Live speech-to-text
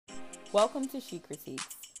Welcome to She Critiques,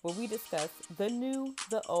 where we discuss the new,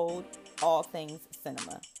 the old, all things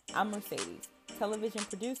cinema. I'm Mercedes, television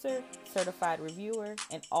producer, certified reviewer,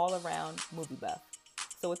 and all-around movie buff.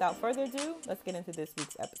 So without further ado, let's get into this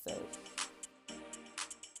week's episode.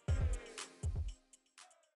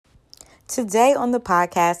 Today on the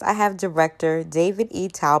podcast, I have director David E.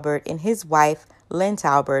 Talbert and his wife, Lynn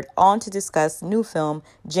Talbert, on to discuss new film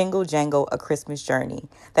Jingle Jangle, A Christmas Journey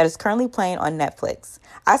that is currently playing on Netflix.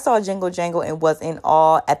 I saw Jingle Jangle and was in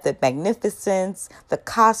awe at the magnificence, the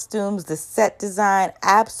costumes, the set design,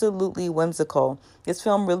 absolutely whimsical. This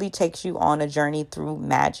film really takes you on a journey through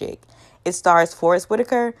magic. It stars Forest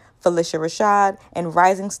Whitaker, Phylicia Rashad, and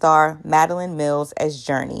rising star Madeline Mills as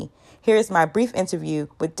Journey. Here is my brief interview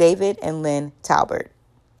with David and Lynn Talbert.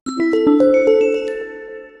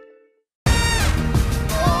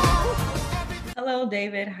 Hello,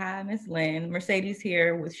 David. Hi, Miss Lynn. Mercedes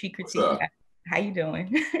here with She Critiques. How you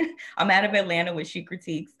doing? I'm out of Atlanta with She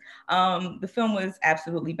Critiques. The film was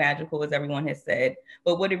absolutely magical, as everyone has said.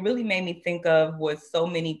 But what it really made me think of was so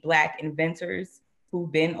many Black inventors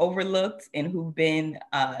who've been overlooked and who've been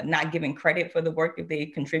not given credit for the work that they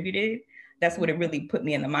contributed. That's what it really put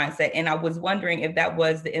me in the mindset. And I was wondering if that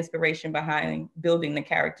was the inspiration behind building the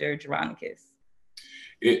character Geronicus.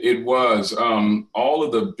 It was. All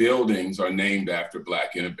of the buildings are named after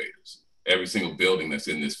Black innovators. Every single building that's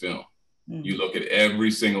in this film. Mm-hmm. You look at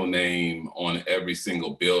every single name on every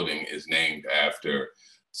single building is named after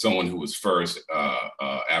someone who was first,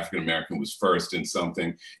 African-American was first in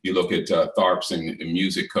something. You look at Tharp's and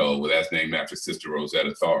Music Code, well, that's named after Sister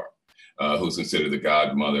Rosetta Tharpe, who's considered the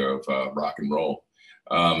godmother of rock and roll.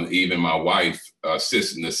 Even my wife,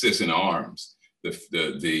 Sis in Arms,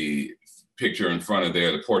 the picture in front of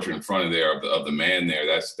there, the portrait in front of there of the man there,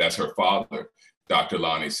 that's her father, Dr.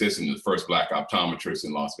 Lonnie Sisson, the first Black optometrist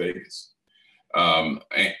in Las Vegas.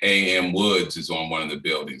 A.M. Woods is on one of the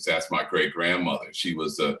buildings. That's my great grandmother. She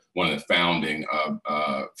was one of the founding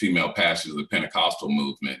female pastors of the Pentecostal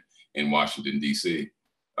movement in Washington, D.C.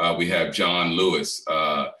 We have John Lewis,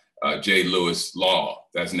 J. Lewis Law.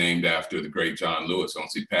 That's named after the great John Lewis.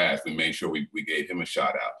 Once he passed, we made sure we gave him a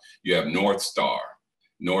shout out. You have North Star,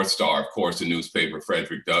 of course, the newspaper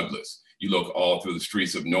Frederick Douglass. You look all through the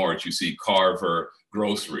streets of Norwich, you see Carver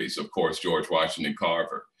Groceries, of course, George Washington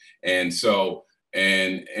Carver. And so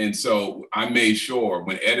I made sure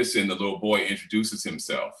when Edison, the little boy, introduces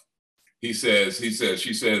himself, she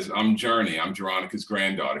says, I'm Journey, I'm Geronica's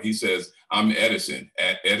granddaughter. He says, I'm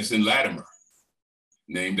Edison Latimer,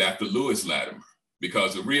 named after Lewis Latimer,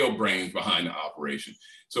 because the real brains behind the operation.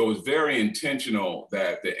 So it was very intentional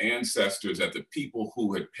that the ancestors, that the people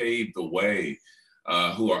who had paved the way,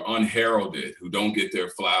 who are unheralded, who don't get their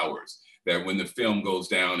flowers, that when the film goes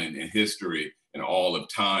down in history and all of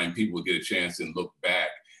time, people will get a chance and look back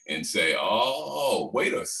and say, oh,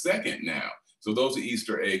 wait a second now. So those are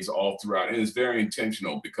Easter eggs all throughout. And it's very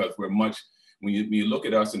intentional because when you look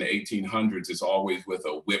at us in the 1800s, it's always with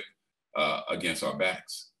a whip against our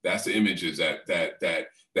backs. That's the images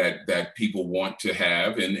that people want to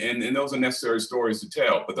have. And those are necessary stories to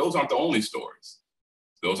tell, but those aren't the only stories.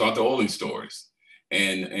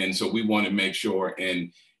 And so we want to make sure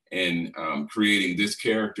in creating this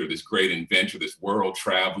character, this great inventor, this world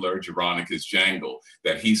traveler, Geronicus Jangle,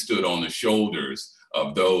 that he stood on the shoulders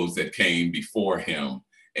of those that came before him,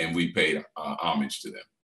 and we paid homage to them.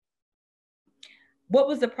 What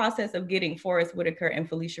was the process of getting Forest Whitaker and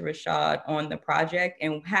Phylicia Rashad on the project?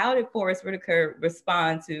 And how did Forest Whitaker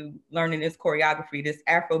respond to learning this choreography, this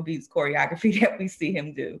Afrobeats choreography that we see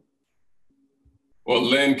him do? Well,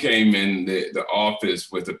 Lynn came in the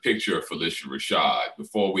office with a picture of Phylicia Rashad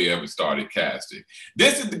before we ever started casting.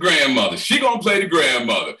 This is the grandmother. She gonna play the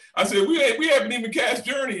grandmother. I said, we haven't even cast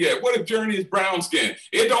Journey yet. What if Journey is brown skin?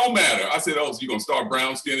 It don't matter. I said, oh, so you're gonna start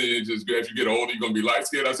brown skin and then just as you get older, you're gonna be light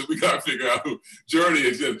skinned? I said, we gotta figure out who Journey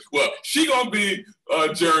is. Well, she gonna be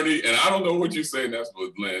Journey, and I don't know what you're saying. That's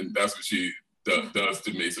what Lynn, that's what she does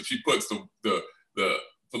to me. So she puts the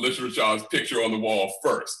Phylicia Rashad's picture on the wall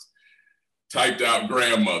first, typed out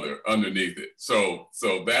grandmother underneath it. So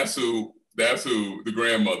that's who the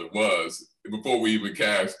grandmother was before we even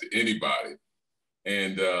cast anybody.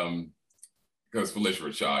 And because Phylicia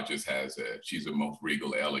Rashad just has she's the most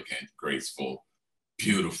regal, elegant, graceful,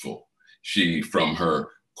 beautiful. She, from her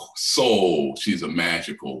soul, she's a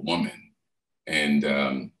magical woman. And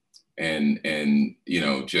you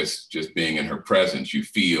know, just being in her presence, you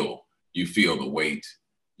feel the weight.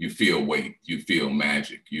 You feel weight, you feel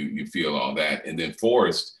magic, you feel all that. And then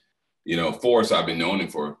Forest, I've been knowing him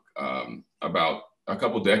for about a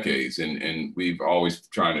couple decades, and we've always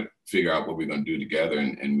trying to figure out what we're going to do together,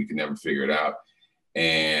 and we can never figure it out.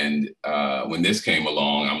 And when this came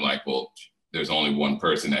along, I'm like, well, there's only one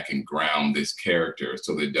person that can ground this character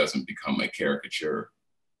so that it doesn't become a caricature.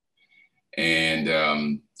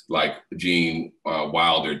 And like Gene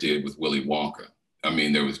Wilder did with Willy Wonka. I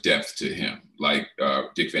mean, there was depth to him, like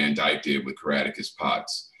Dick Van Dyke did with Caradicus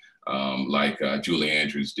Potts, like Julie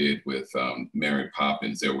Andrews did with Mary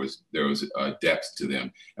Poppins. There was depth to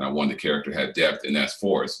them, and I wanted the character to have depth, and that's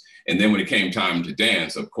Forrest. And then when it came time to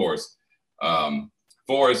dance, of course,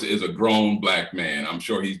 Forrest is a grown Black man. I'm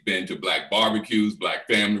sure he's been to Black barbecues, Black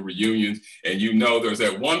family reunions, and you know there's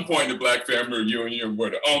at one point in the Black family reunion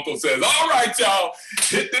where the uncle says, all right, y'all,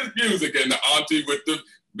 hit this music, and the auntie with the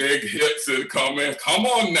big hips and come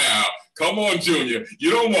on now, come on, Junior, you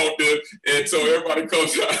don't want this. And so everybody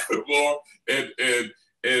comes out of the floor,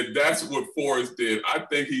 and that's what Forrest did. I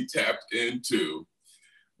think he tapped into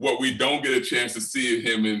what we don't get a chance to see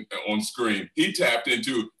him on screen. He tapped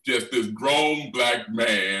into just this grown Black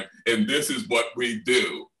man, and this is what we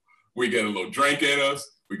do. We get a little drink in us,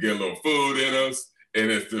 we get a little food in us, and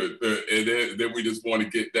then we just want to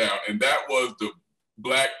get down. And that was the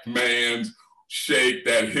Black man's shake,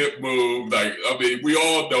 that hip move. Like, I mean, we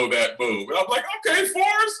all know that move. And I'm like, okay,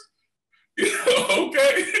 Forrest,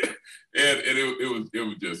 okay. And it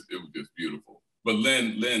was just beautiful. But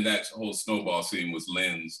Lynn, that whole snowball scene was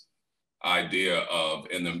Lynn's idea of,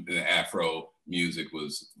 and the Afro music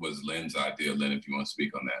was Lynn's idea. Lynn, if you want to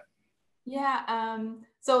speak on that. Yeah,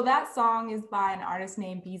 so that song is by an artist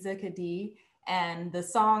named Biza Kadhi, and the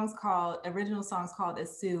original song's called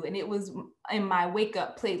Asu, and it was in my wake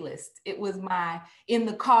up playlist. It was my, in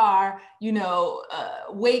the car,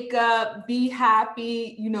 wake up, be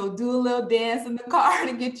happy, do a little dance in the car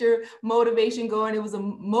to get your motivation going. It was a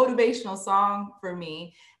motivational song for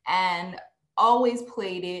me, and always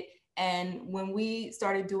played it. And when we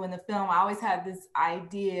started doing the film, I always had this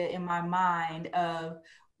idea in my mind of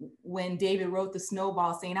when David wrote the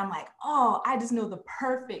snowball scene, I'm like, oh, I just know the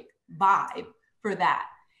perfect vibe for that.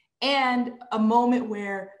 And a moment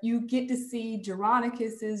where you get to see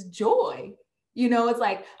Jeronicus's joy. It's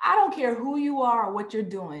like, I don't care who you are or what you're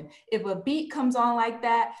doing. If a beat comes on like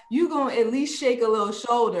that, you're going to at least shake a little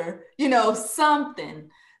shoulder, something.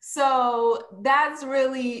 So that's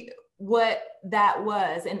really what that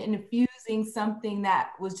was. And infusing something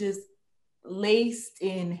that was just laced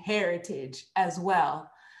in heritage as well.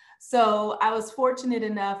 So I was fortunate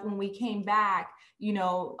enough when we came back,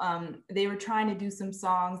 they were trying to do some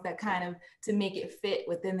songs that kind of to make it fit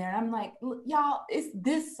within there. And I'm like, y'all, it's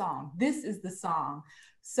this song. This is the song.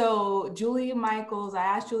 So Julia Michaels, I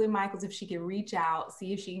asked Julia Michaels if she could reach out,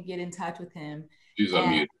 see if she can get in touch with him. She's our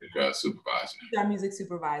music supervisor. She's our music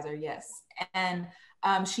supervisor, yes. And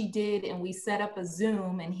she did, and we set up a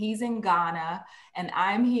Zoom, and he's in Ghana, and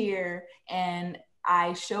I'm here, and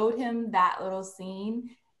I showed him that little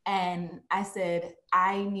scene. And I said,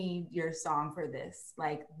 I need your song for this.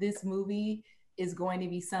 Like, this movie is going to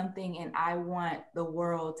be something, and I want the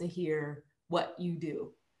world to hear what you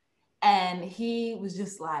do. And he was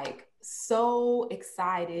just like so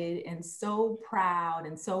excited and so proud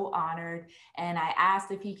and so honored. And I asked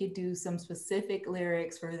if he could do some specific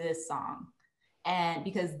lyrics for this song. And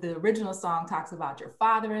because the original song talks about your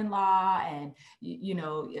father-in-law and,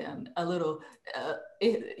 a little,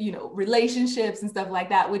 relationships and stuff like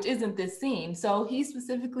that, which isn't this scene. So he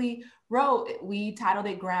specifically wrote, we titled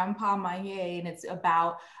it Grandpa Maye, and it's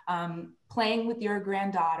about playing with your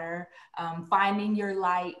granddaughter, finding your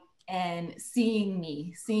light and seeing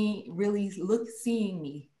me, seeing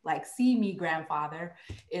me, like, see me, grandfather,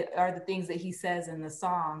 are the things that he says in the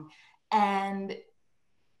song. And,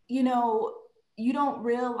 you don't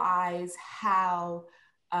realize how,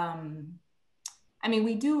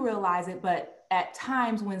 we do realize it, but at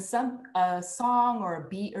times when a song or a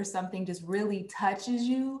beat or something just really touches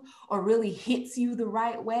you or really hits you the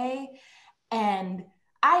right way. And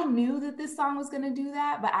I knew that this song was going to do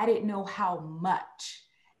that, but I didn't know how much.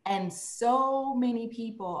 And so many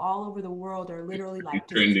people all over the world are literally like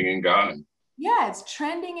trending in Ghana. Yeah, it's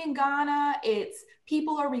trending in Ghana.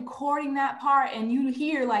 People are recording that part, and you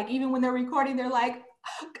hear, like, even when they're recording, they're like,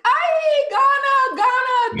 "Hey,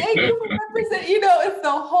 Ghana, thank you for representing." It's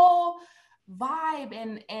the whole vibe,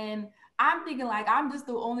 and I'm thinking, like, I'm just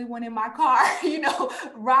the only one in my car,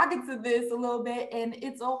 rocking to this a little bit, and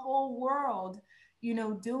it's a whole world,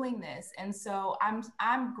 doing this. And so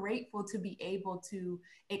I'm grateful to be able to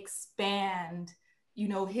expand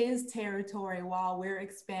his territory while we're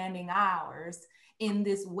expanding ours in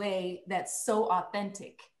this way that's so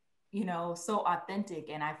authentic, so authentic.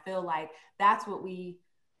 And I feel like that's what we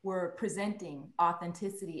were presenting,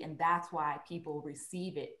 authenticity, and that's why people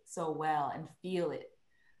receive it so well and feel it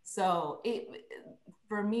So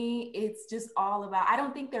for me, it's just all about, I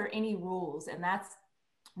don't think there are any rules. And that's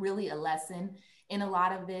really a lesson in a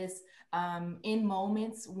lot of this, in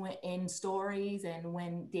moments, when in stories, and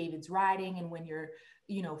when David's writing, and when you're,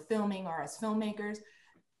 filming, or as filmmakers,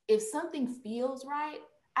 if something feels right,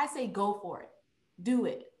 I say go for it, do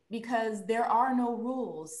it, because there are no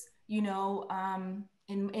rules,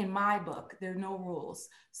 in my book, there are no rules.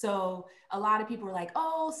 So a lot of people are like,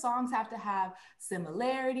 oh, songs have to have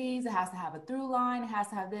similarities, it has to have a through line, it has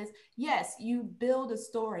to have this. Yes, you build a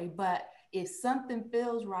story, but if something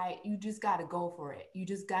feels right, you just got to go for it. You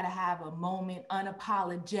just got to have a moment,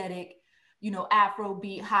 unapologetic,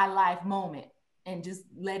 Afrobeat high life moment, and just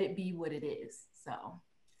let it be what it is. So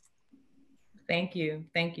thank you.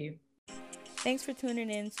 Thanks for tuning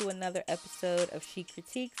in to another episode of She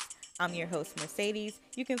Critiques. I'm your host, Mercedes.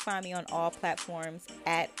 You can find me on all platforms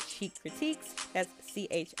at Chic Critiques. That's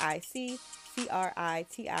CHICCRITIQUES.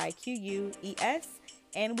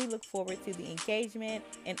 And we look forward to the engagement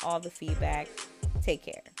and all the feedback. Take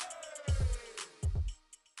care.